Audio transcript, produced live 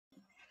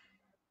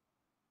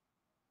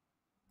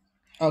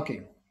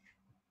Okay.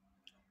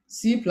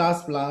 C++,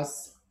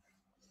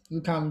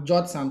 you can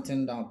jot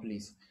something down,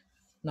 please.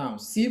 Now,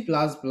 C++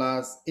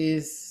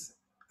 is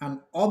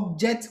an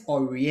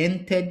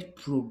object-oriented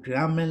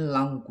programming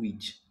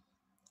language.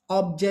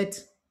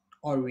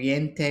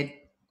 Object-oriented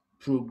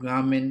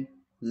programming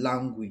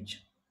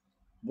language.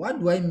 What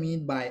do I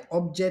mean by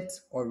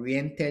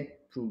object-oriented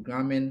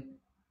programming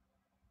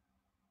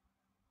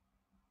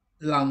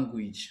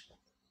language?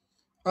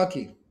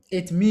 Okay,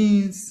 it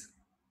means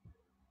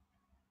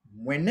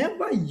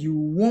whenever you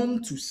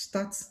want to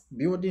start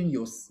building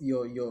your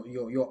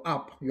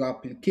app, your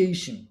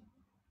application.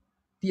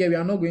 Here we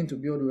are not going to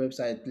build a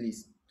website,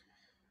 please.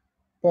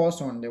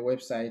 Pause on the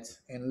website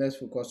and let's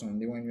focus on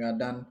the when you are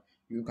done,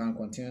 you can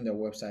continue the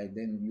website,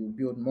 then you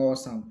build more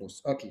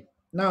samples. Okay.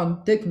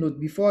 Now take note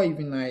before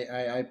even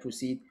I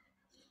proceed.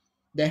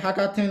 The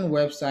hackathon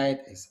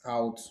website is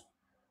out.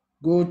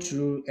 Go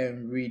through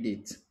and read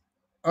it.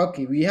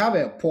 Okay, we have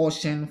a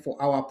portion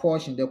for our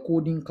portion, the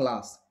coding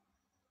class.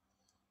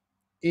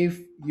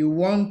 If you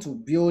want to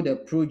build a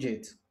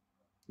project,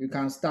 you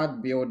can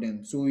start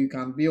building. So you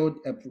can build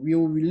a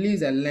we'll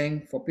release a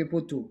link for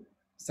people to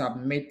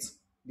submit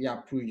their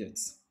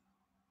projects.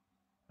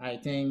 I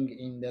think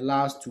in the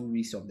last 2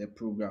 weeks of the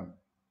program.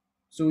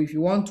 So if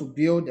you want to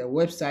build a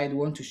website, you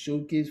want to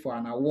showcase for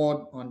an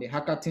award on the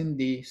hackathon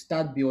day,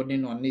 start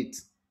building on it.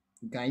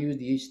 You can use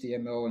the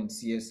HTML and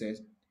CSS.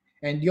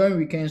 And during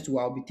weekends too,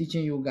 I'll be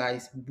teaching you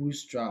guys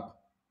Bootstrap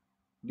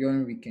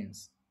during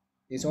weekends.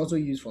 It's also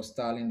used for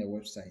styling the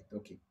website.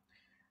 Okay.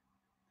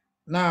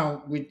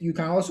 Now, you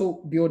can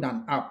also build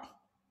an app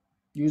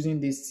using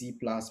this C++.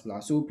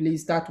 So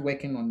please start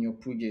working on your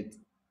project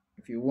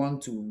if you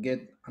want to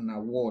get an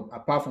award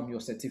apart from your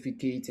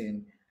certificate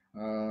and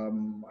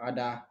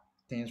other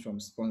things from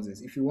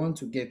sponsors. If you want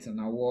to get an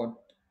award,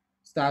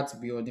 start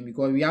building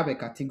because we have a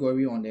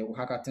category on the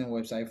Hackathon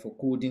website for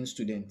coding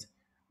students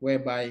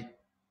whereby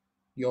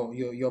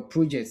your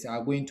projects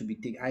are going to be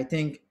taken. I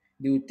think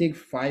they will take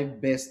 5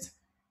 best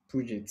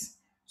projects.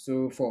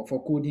 So for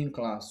coding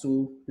class.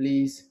 So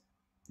please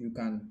you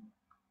can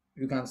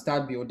you can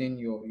start building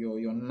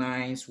your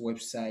nice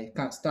website.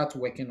 Can start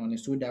working on it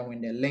so that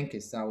when the link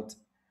is out,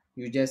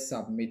 you just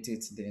submit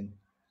it. Then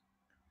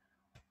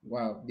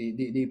wow,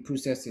 they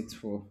process it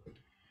for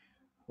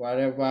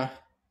whatever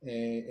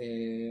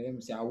let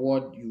me say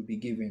award you'll be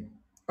given.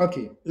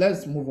 Okay,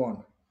 let's move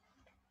on.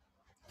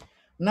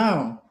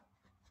 Now,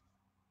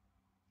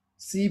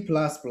 C++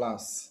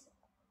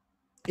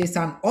 is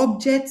an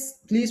object.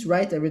 Please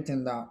write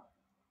everything down.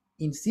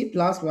 In C++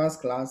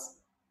 class,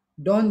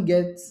 don't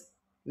get,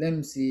 let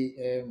me see,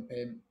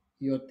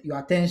 your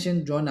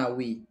attention drawn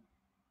away.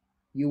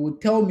 You will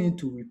tell me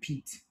to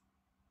repeat.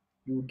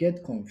 You will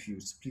get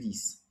confused,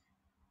 please.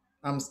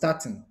 I'm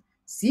starting.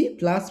 C++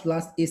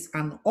 is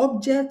an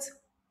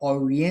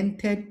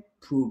object-oriented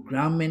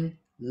programming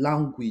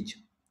language.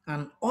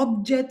 An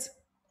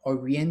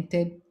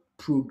object-oriented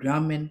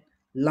programming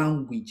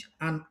language.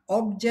 An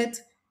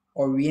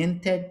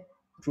object-oriented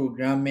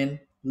programming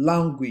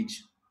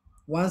language.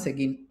 Once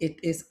again, it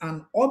is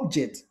an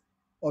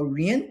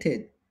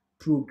object-oriented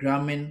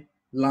programming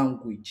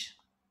language.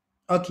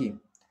 Okay.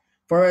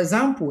 For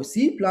example,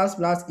 C++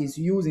 is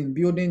used in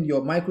building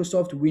your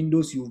Microsoft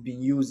Windows you've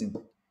been using.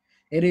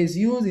 It is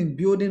used in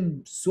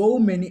building so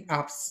many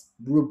apps,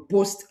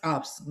 robust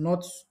apps,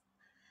 not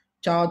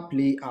child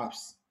play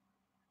apps.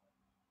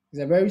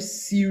 It's a very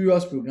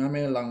serious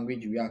programming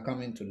language we are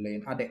coming to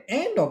learn. At the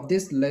end of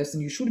this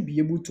lesson, you should be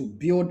able to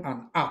build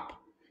an app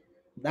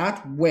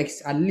that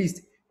works at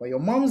least for your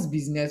mom's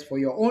business, for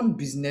your own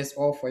business,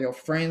 or for your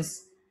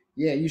friends.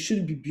 Yeah, you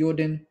should be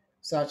building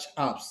such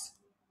apps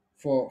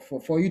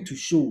for you to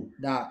show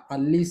that at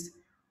least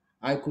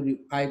I could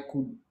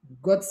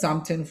got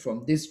something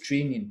from this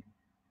training.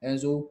 And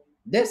so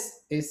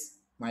this is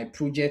my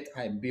project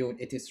I built.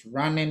 It is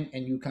running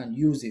and you can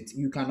use it.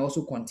 You can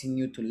also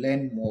continue to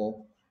learn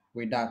more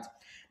with that.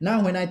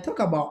 Now, when I talk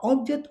about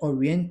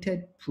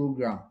object-oriented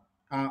program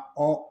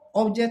or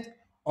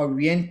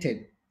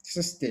object-oriented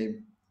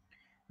system,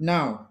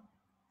 now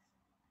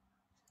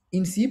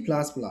in C++,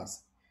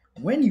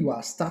 when you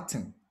are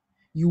starting,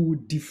 you will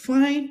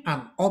define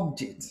an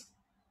object.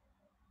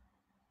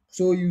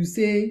 So you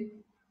say,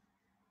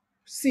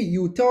 see,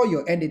 you tell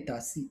your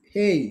editor, see,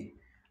 hey,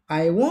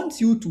 I want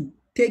you to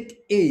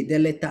take A, the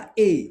letter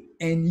A,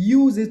 and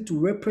use it to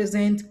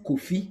represent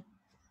Kofi.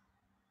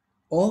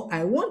 Or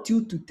I want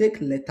you to take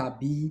letter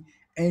B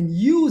and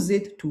use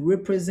it to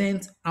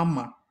represent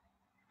Amma.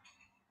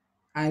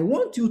 I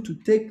want you to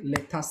take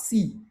letter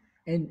C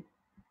and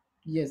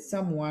yes,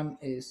 someone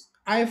is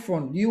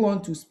iPhone. Do you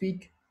want to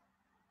speak?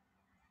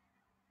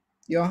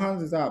 Your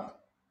hands is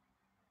up.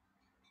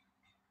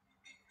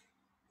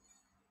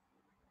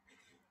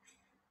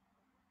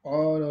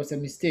 Oh, there was a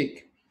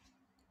mistake.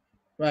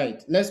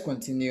 Right, let's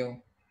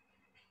continue.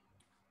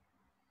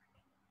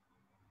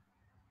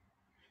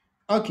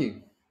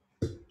 Okay,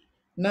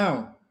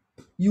 now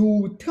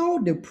you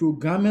tell the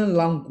programming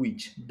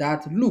language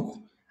that look,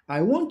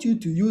 I want you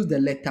to use the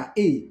letter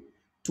A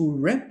to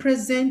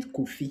represent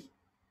Kofi.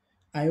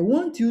 I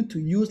want you to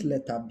use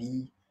letter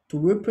B to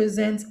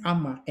represent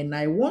Ama, and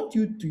I want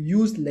you to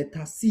use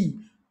letter C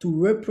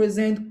to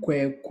represent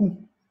Kweku.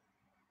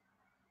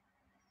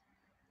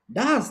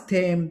 That's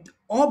termed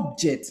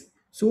object.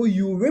 So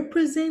you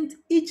represent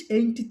each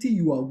entity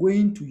you are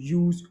going to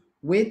use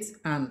with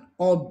an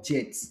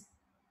object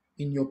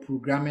in your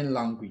programming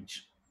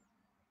language.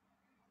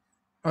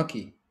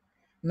 Okay,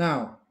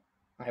 now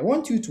I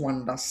want you to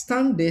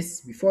understand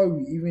this before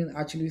we even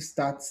actually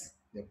start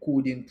the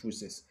coding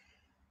process.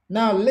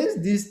 Now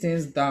list these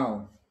things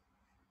down.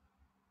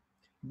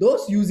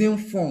 Those using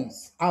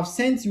phones, I've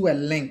sent you a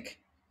link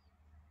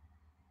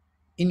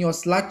in your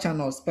Slack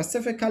channel,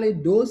 specifically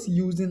those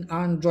using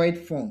Android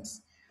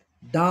phones.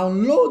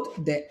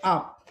 Download the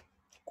app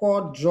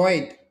called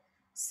Droid,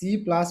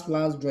 C++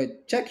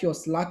 Droid. Check your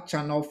Slack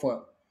channel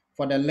for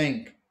the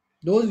link.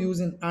 Those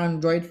using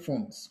Android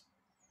phones.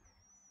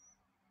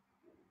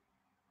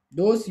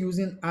 Those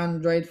using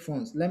Android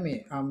phones,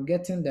 I'm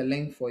getting the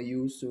link for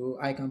you so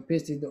I can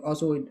paste it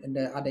also in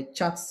at the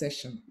chat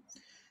section.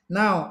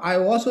 Now, I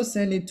will also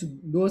send it to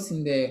those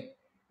in the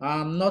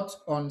not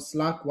on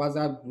Slack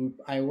WhatsApp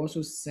group. I will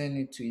also send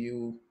it to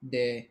you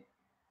there.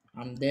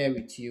 I'm there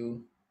with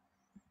you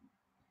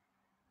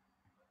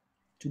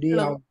today.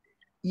 Hello.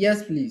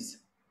 Yes, please.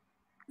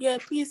 Yeah,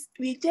 please.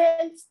 We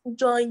just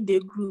joined the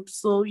group,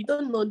 so we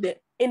don't know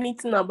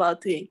anything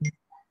about it.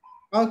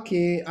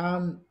 Okay.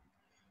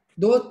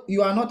 Though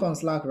you are not on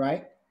Slack,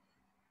 right?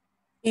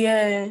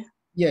 Yeah.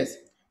 Yes.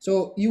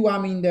 So you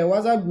I'm in the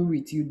WhatsApp group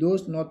with you.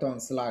 Those not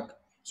on Slack.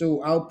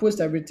 So I'll post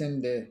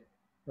everything there,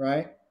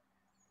 right?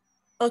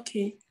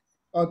 Okay.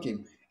 Okay,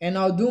 and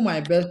I'll do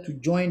my best to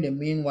join the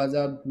main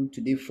WhatsApp group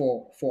today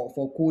for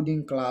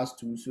coding class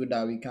too, so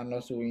that we can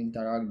also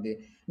interact there.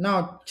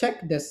 Now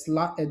check the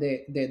Slack,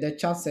 the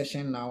chat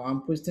session. Now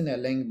I'm posting a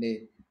link there.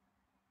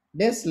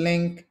 This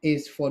link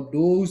is for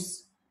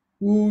those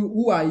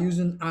who are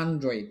using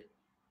Android.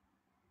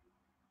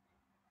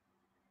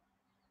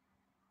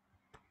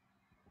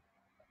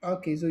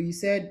 Okay, so you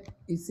said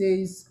it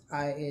says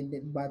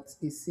but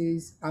it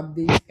says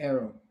update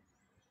error.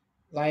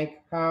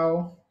 Like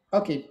how?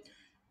 Okay,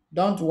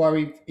 don't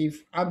worry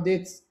if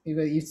updates if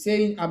it's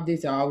saying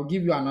updates, I'll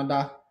give you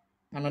another.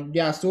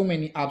 There are so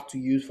many apps to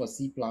use for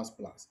C++.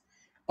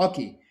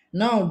 Okay,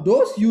 now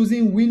those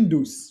using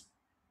Windows,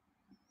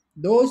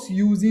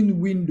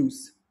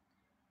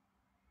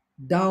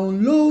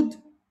 download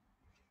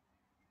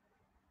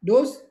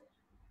those.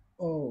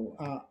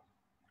 Oh,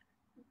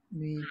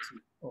 me too.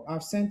 Oh,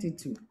 I've sent it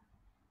to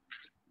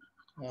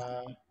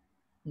uh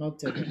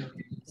not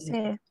everybody.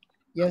 Sir.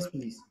 Yes,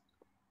 please.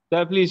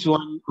 So please,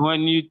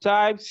 when you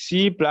type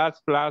C++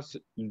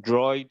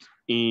 droid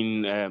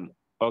in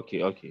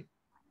okay,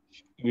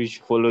 we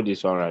should follow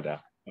this one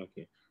rather.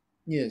 Okay.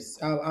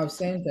 Yes, I've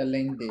sent a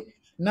link there.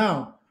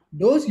 Now,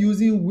 those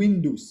using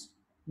Windows,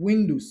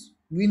 those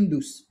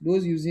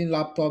using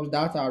laptops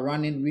that are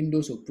running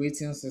Windows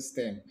operating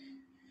system,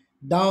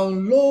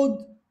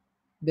 download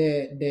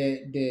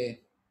the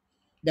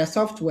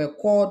software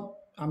called,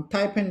 I'm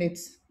typing it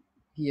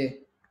here.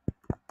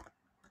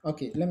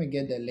 Okay, let me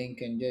get the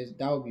link and just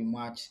that will be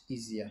much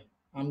easier.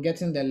 I'm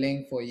getting the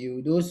link for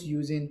you. Those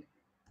using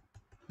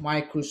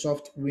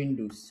Microsoft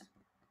Windows,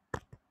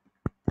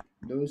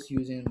 those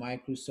using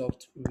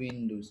Microsoft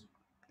Windows.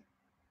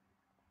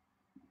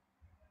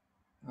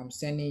 I'm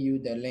sending you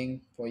the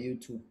link for you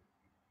to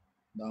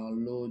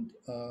download.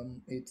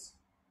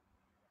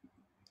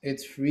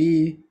 It's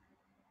free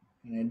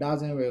and it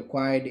doesn't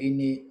require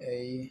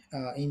any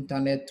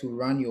internet to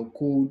run your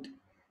code.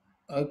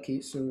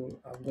 Okay, so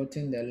I've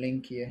gotten the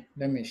link here.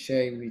 Let me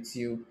share it with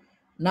you.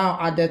 Now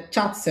at the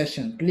chat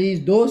session,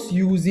 please those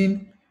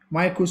using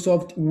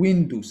Microsoft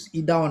Windows,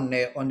 either on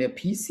the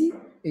PC,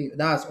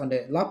 that's on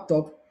the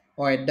laptop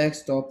or a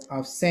desktop, uh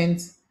I've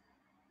sent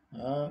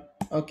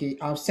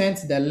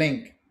the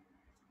link.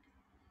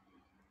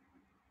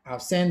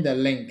 I've sent the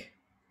link.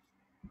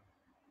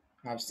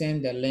 I've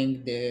sent the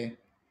link there.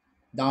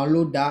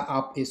 Download that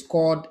app. It's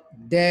called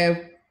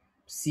Dev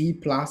C++.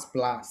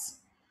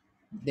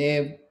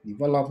 Dev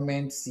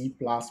Development C++.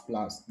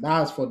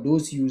 That's for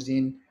those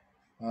using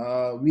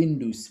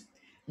Windows.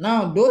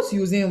 Now, those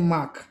using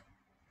Mac,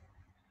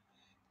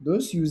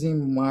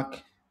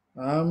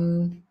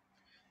 um,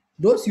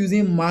 those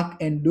using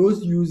Mac and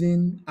those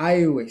using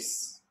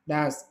iOS,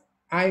 that's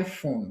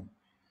iPhone.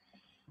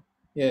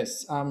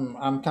 Yes,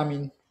 I'm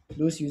coming.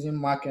 Those using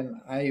Mac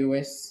and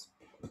iOS.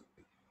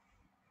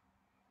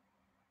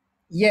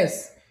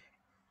 Yes,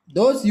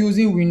 those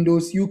using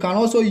Windows, you can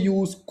also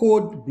use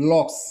code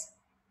blocks.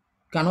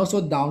 You can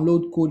also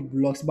download code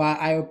blocks, but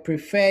I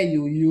prefer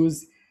you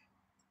use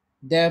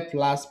Dev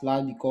plus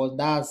plus because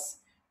that's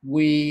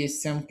way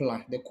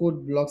simpler. The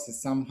code blocks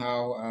is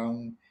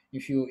somehow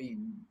if you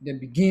the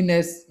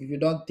beginners, if you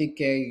don't take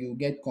care, you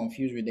get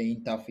confused with the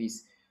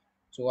interface.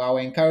 So I will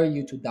encourage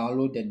you to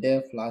download the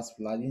Dev plus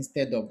plus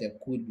instead of the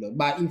code block.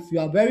 But if you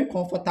are very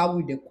comfortable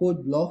with the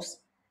code blocks,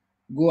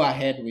 go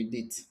ahead with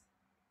it.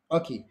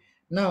 Okay,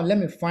 now let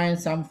me find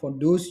some for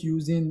those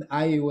using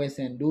iOS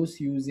and those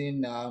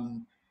using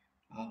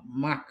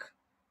Mac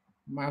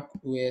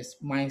OS.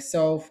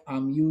 Myself,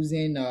 I'm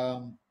using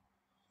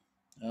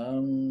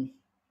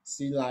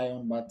Sea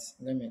Lion, but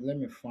let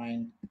me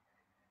find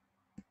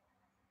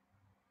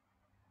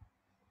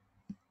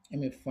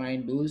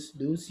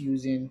those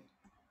using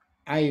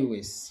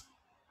iOS.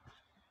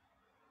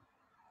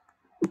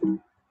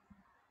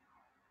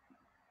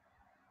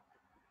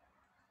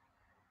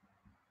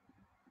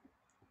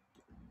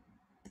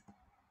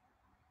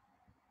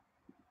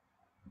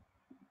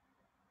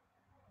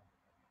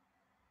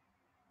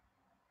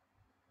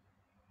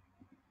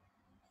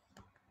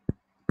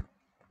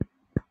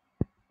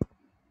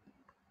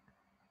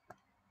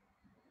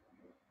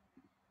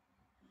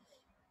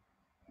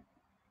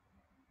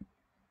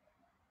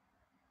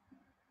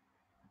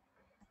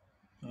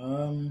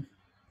 Um,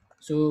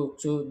 so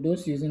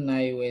those using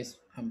iOS,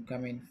 I'm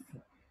coming.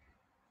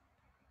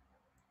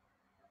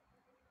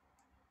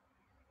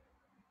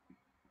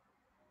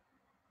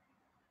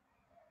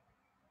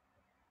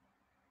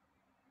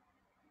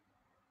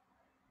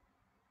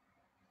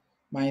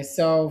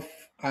 Myself,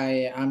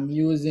 I am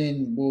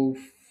using both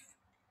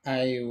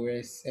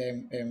iOS,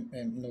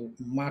 no,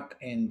 Mac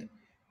and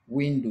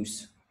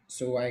Windows,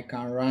 so I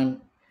can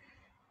run.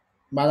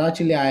 But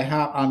actually,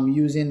 I'm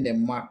using the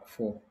Mac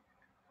for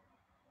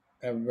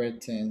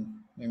everything.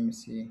 Let me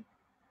see.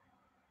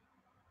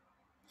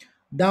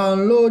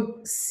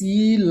 Download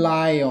Sea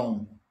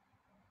Lion.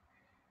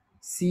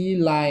 Sea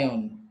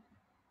Lion.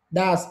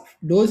 That's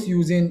those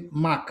using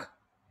Mac.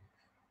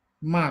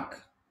 Mac.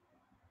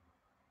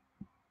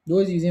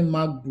 Those using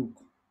MacBook.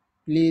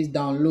 Please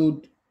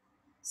download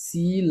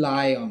Sea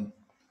Lion.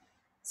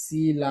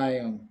 Sea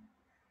Lion.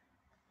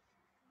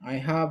 I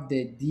have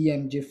the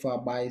DMG file,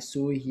 but it's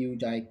so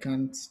huge I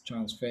can't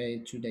transfer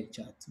it to the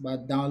chat.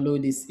 But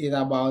download is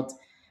about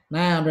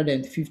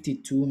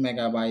 952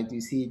 megabytes.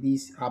 You see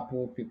these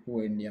Apple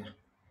people and their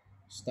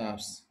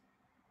stuffs.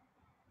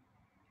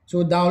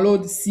 So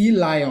download Sea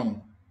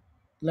Lion.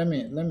 Let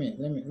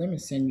me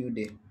send you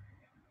the.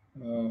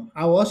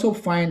 I will also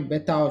find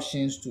better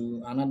options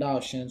to another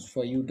options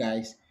for you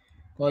guys.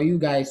 For you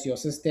guys, your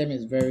system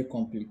is very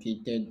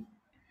complicated.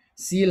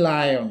 Sea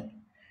Lion.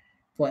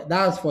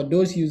 That's for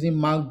those using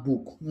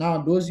MacBook.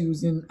 Now those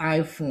using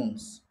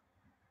iPhones,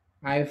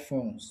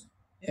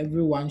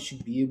 everyone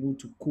should be able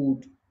to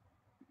code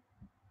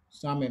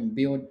some and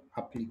build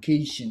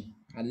application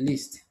at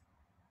least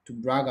to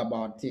brag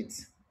about it.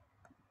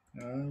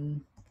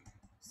 Um,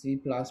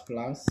 C++.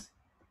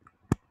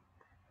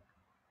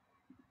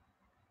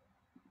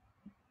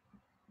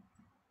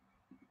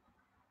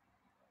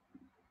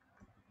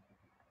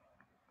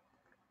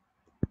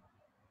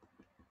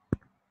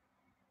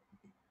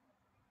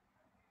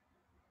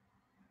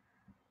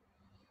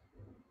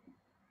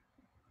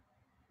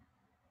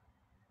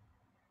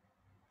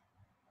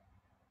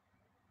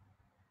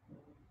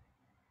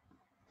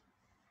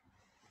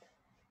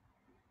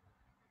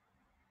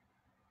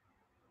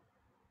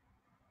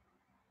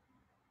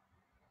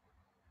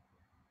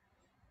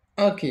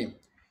 Okay,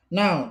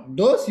 now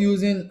those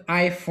using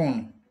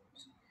iPhone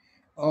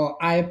or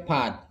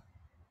iPhones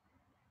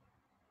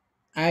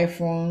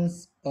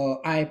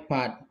or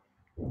iPad,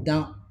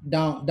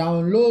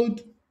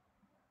 download.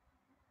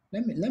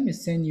 Let me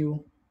send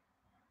you.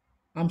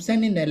 I'm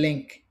sending the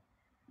link.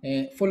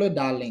 Follow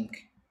that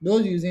link.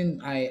 Those using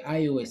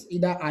iOS,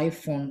 either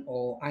iPhone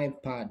or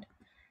iPad,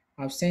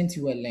 I've sent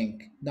you a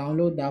link.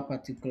 Download that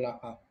particular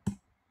app.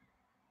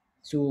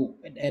 So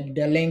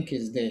the link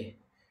is there.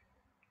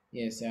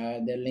 Yes,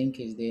 the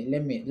link is there.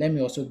 Let me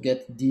also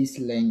get these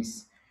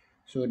links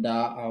so that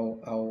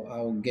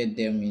I'll get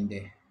them in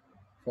there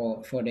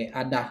for the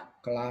other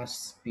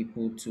class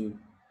people to.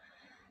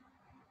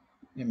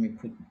 Let me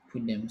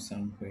put them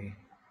somewhere.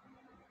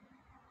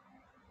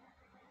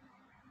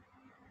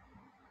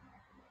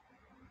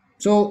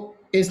 So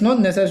it's not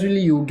necessarily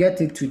you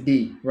get it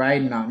today,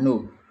 right now.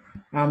 No,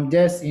 I'm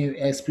just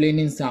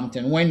explaining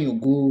something. When you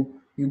go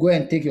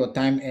and take your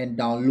time and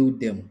download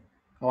them.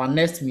 Our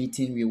next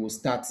meeting, we will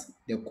start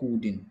the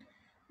coding.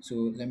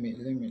 So let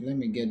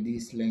me get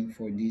this link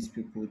for these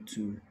people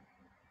to.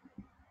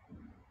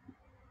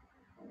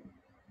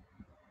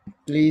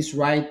 Please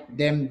write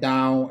them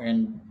down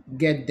and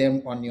get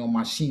them on your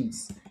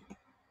machines.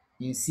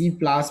 In C++,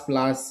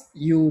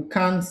 you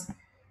can't,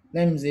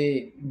 let me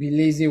say, be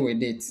lazy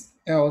with it,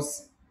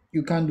 else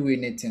you can't do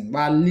anything.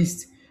 But at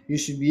least you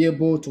should be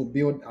able to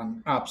build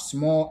an app,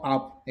 small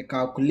app, a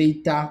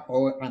calculator,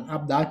 or an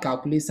app that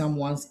calculates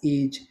someone's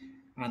age,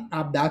 an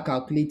app that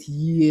calculates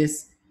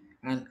years,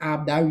 an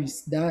app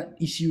that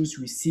issues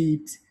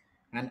receipts,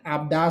 an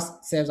app that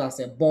serves as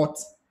a bot.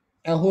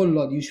 A whole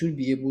lot. You should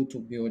be able to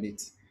build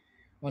it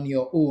on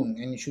your own,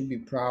 and you should be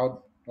proud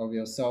of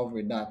yourself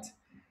with that.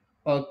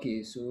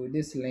 Okay, so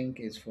this link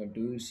is for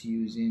those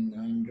using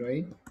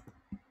Android.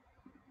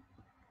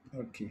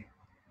 Okay.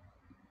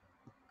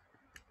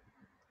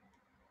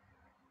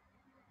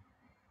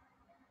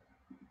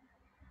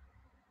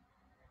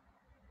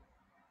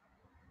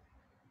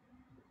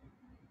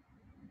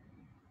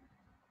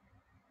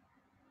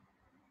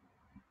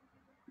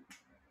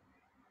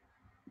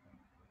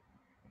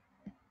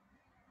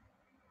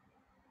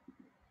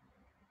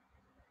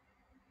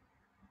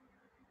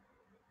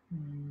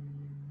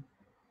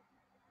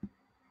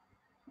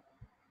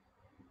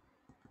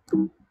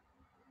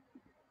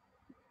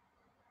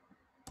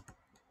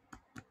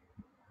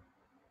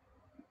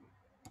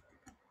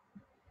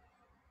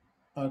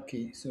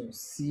 Okay, so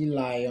sea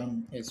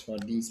lion is for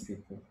these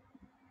people.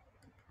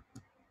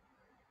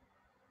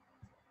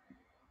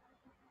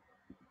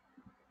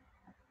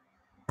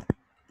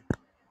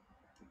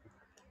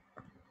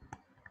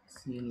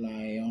 Sea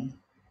lion.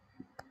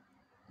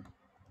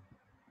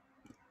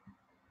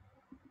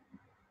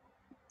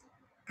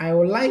 I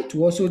would like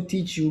to also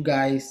teach you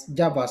guys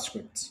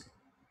JavaScript.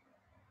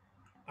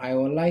 I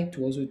would like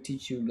to also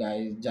teach you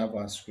guys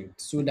JavaScript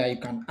so that you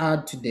can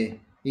add to the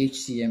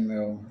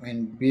HTML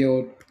and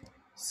build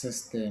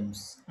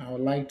systems. I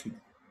would like to,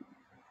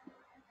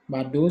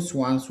 but those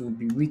ones will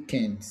be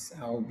weekends.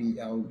 I'll be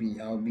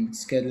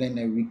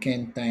scheduling a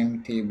weekend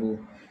timetable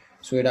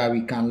so that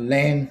we can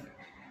learn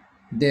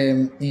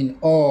them in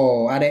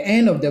all. At the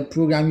end of the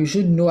program, you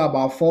should know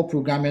about four,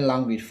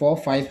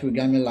 five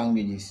programming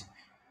languages.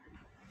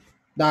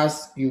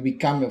 That's you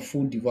become a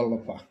full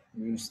developer.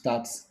 You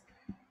start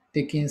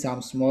taking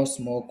some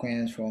small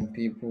coins from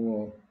people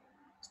or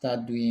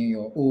start doing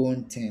your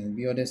own thing,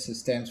 building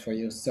systems for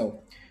yourself.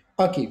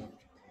 Okay,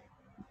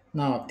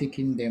 now I've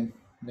taken them.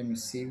 Let me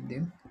save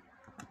them.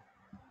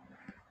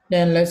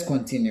 Then let's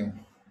continue.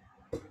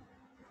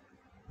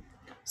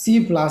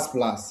 C++.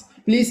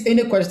 Please,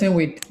 any question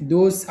with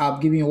those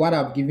I've given you, what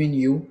I've given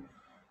you,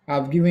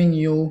 I've given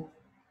you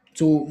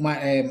to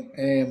my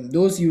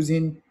those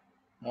using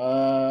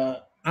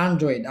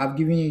Android, I've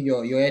given you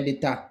your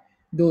editor.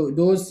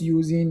 Those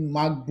using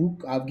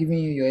MacBook, I've given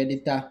you your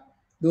editor.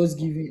 Those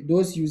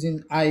using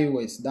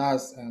iOS,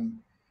 that's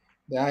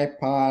the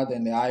iPad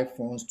and the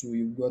iPhones too,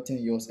 you've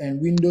gotten yours.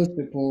 And Windows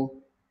people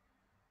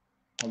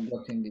have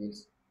gotten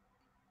this.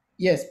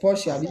 Yes,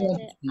 Portia, do you Sir,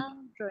 want to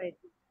speak?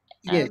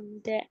 Yes.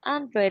 the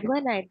Android,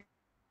 when I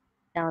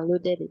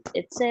downloaded it,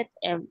 it said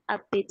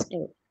update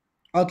it.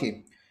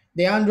 Okay.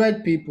 The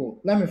Android people,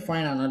 let me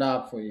find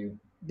another app for you.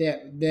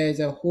 There's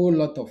a whole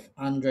lot of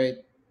Android.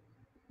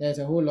 There's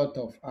a whole lot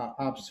of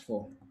apps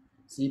for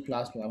C++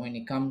 when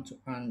it comes to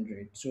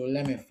Android. So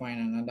let me find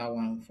another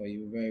one for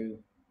you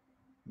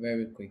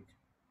very quick.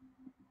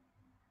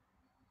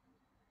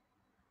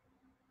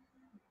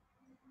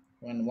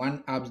 When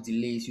one app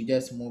delays, you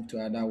just move to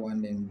other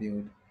one then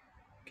build.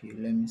 Okay,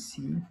 let me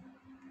see.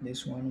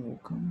 This one will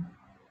come.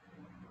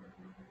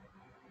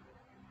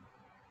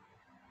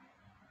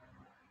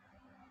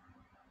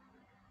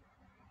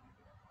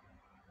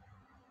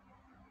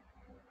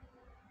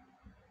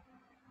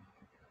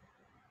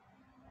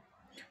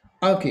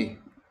 Okay.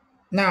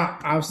 Now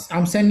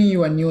I'm sending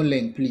you a new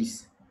link,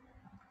 please.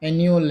 A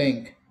new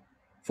link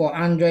for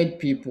Android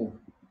people,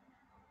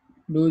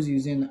 those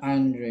using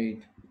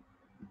Android.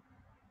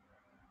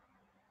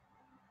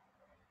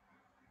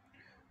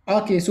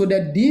 Okay, so the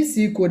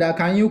DC coder,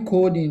 can you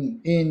code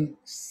in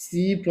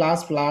C++?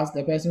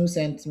 The person who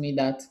sent me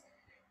that.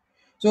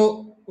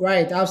 So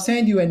right, I've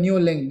sent you a new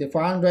link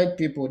for Android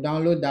people.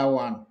 Download that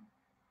one.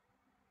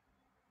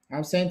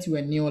 I've sent you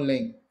a new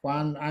link for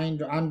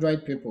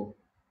Android people.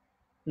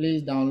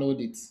 Please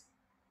download it.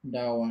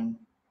 That one.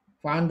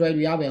 For Android,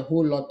 we have a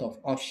whole lot of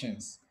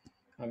options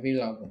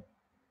available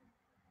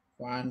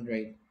for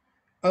Android.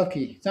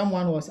 Okay,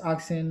 someone was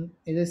asking,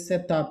 is it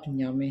setup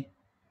Nyame?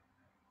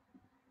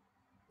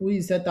 Who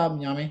is setup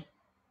Nyame?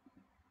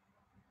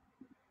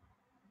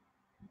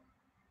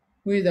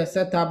 Who is the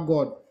setup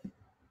God?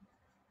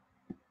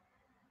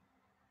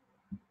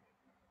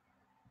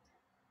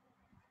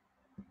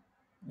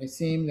 It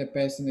seems the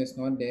person is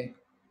not there.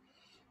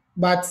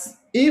 But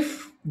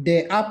if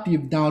the app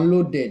you've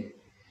downloaded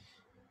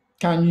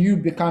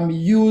can be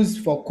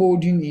used for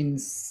coding in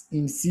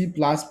C++,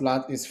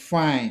 is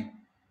fine.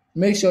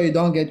 Make sure you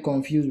don't get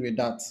confused with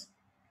that,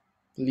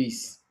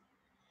 please.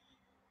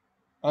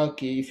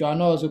 Okay, if you are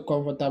not also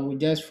comfortable,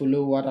 just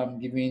follow what I'm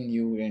giving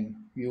you and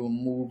you'll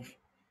move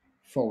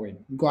forward.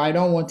 Because I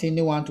don't want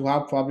anyone to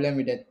have problem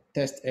with the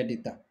text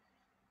editor.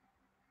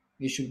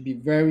 It should be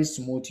very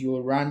smooth. You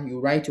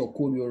write your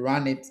code, you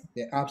run it,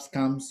 the apps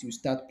comes, you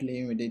start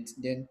playing with it,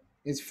 then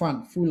it's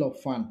fun, full of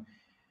fun.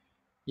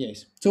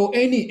 Yes. So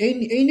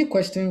any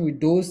question with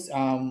those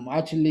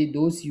actually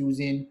those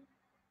using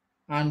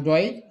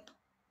Android,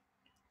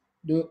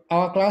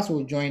 our class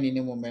will join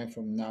any moment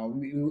from now.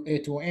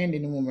 It will end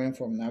any moment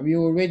from now. We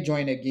will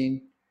rejoin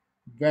again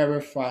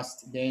very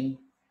fast. Then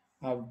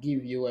I'll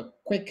give you a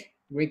quick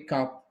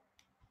recap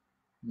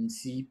in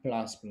C++.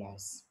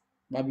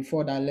 But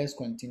before that, let's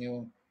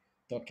continue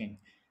talking.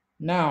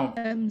 Now,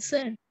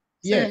 Sir,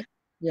 yes, sir,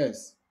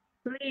 yes,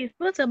 please,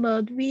 what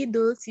about we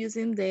those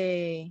using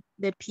the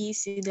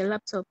PC, the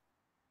laptop?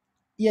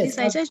 yes. Please,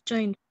 I just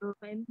joined. So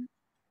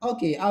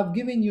Okay, I've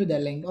given you the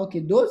link. Okay,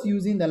 those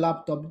using the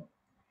laptop,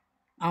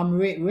 I'm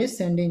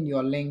resending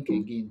your link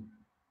again.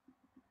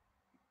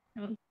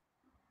 um,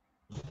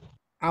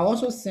 I'll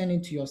also send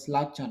it to your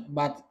Slack channel.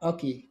 But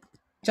okay,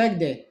 check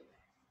the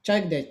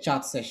check the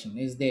chat session.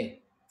 It's there.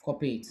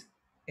 Copy it.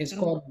 It's um,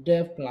 called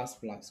Dev Plus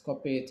Plus.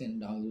 Copy it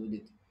and download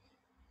it.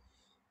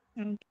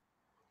 um,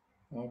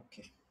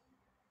 Okay.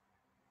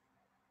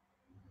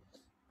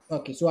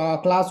 Okay, so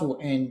our class will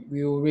end.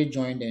 We will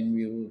rejoin and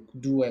we will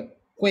do a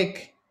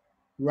quick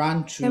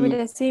run Maybe through.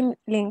 the same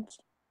link.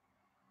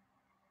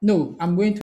 No, I'm going to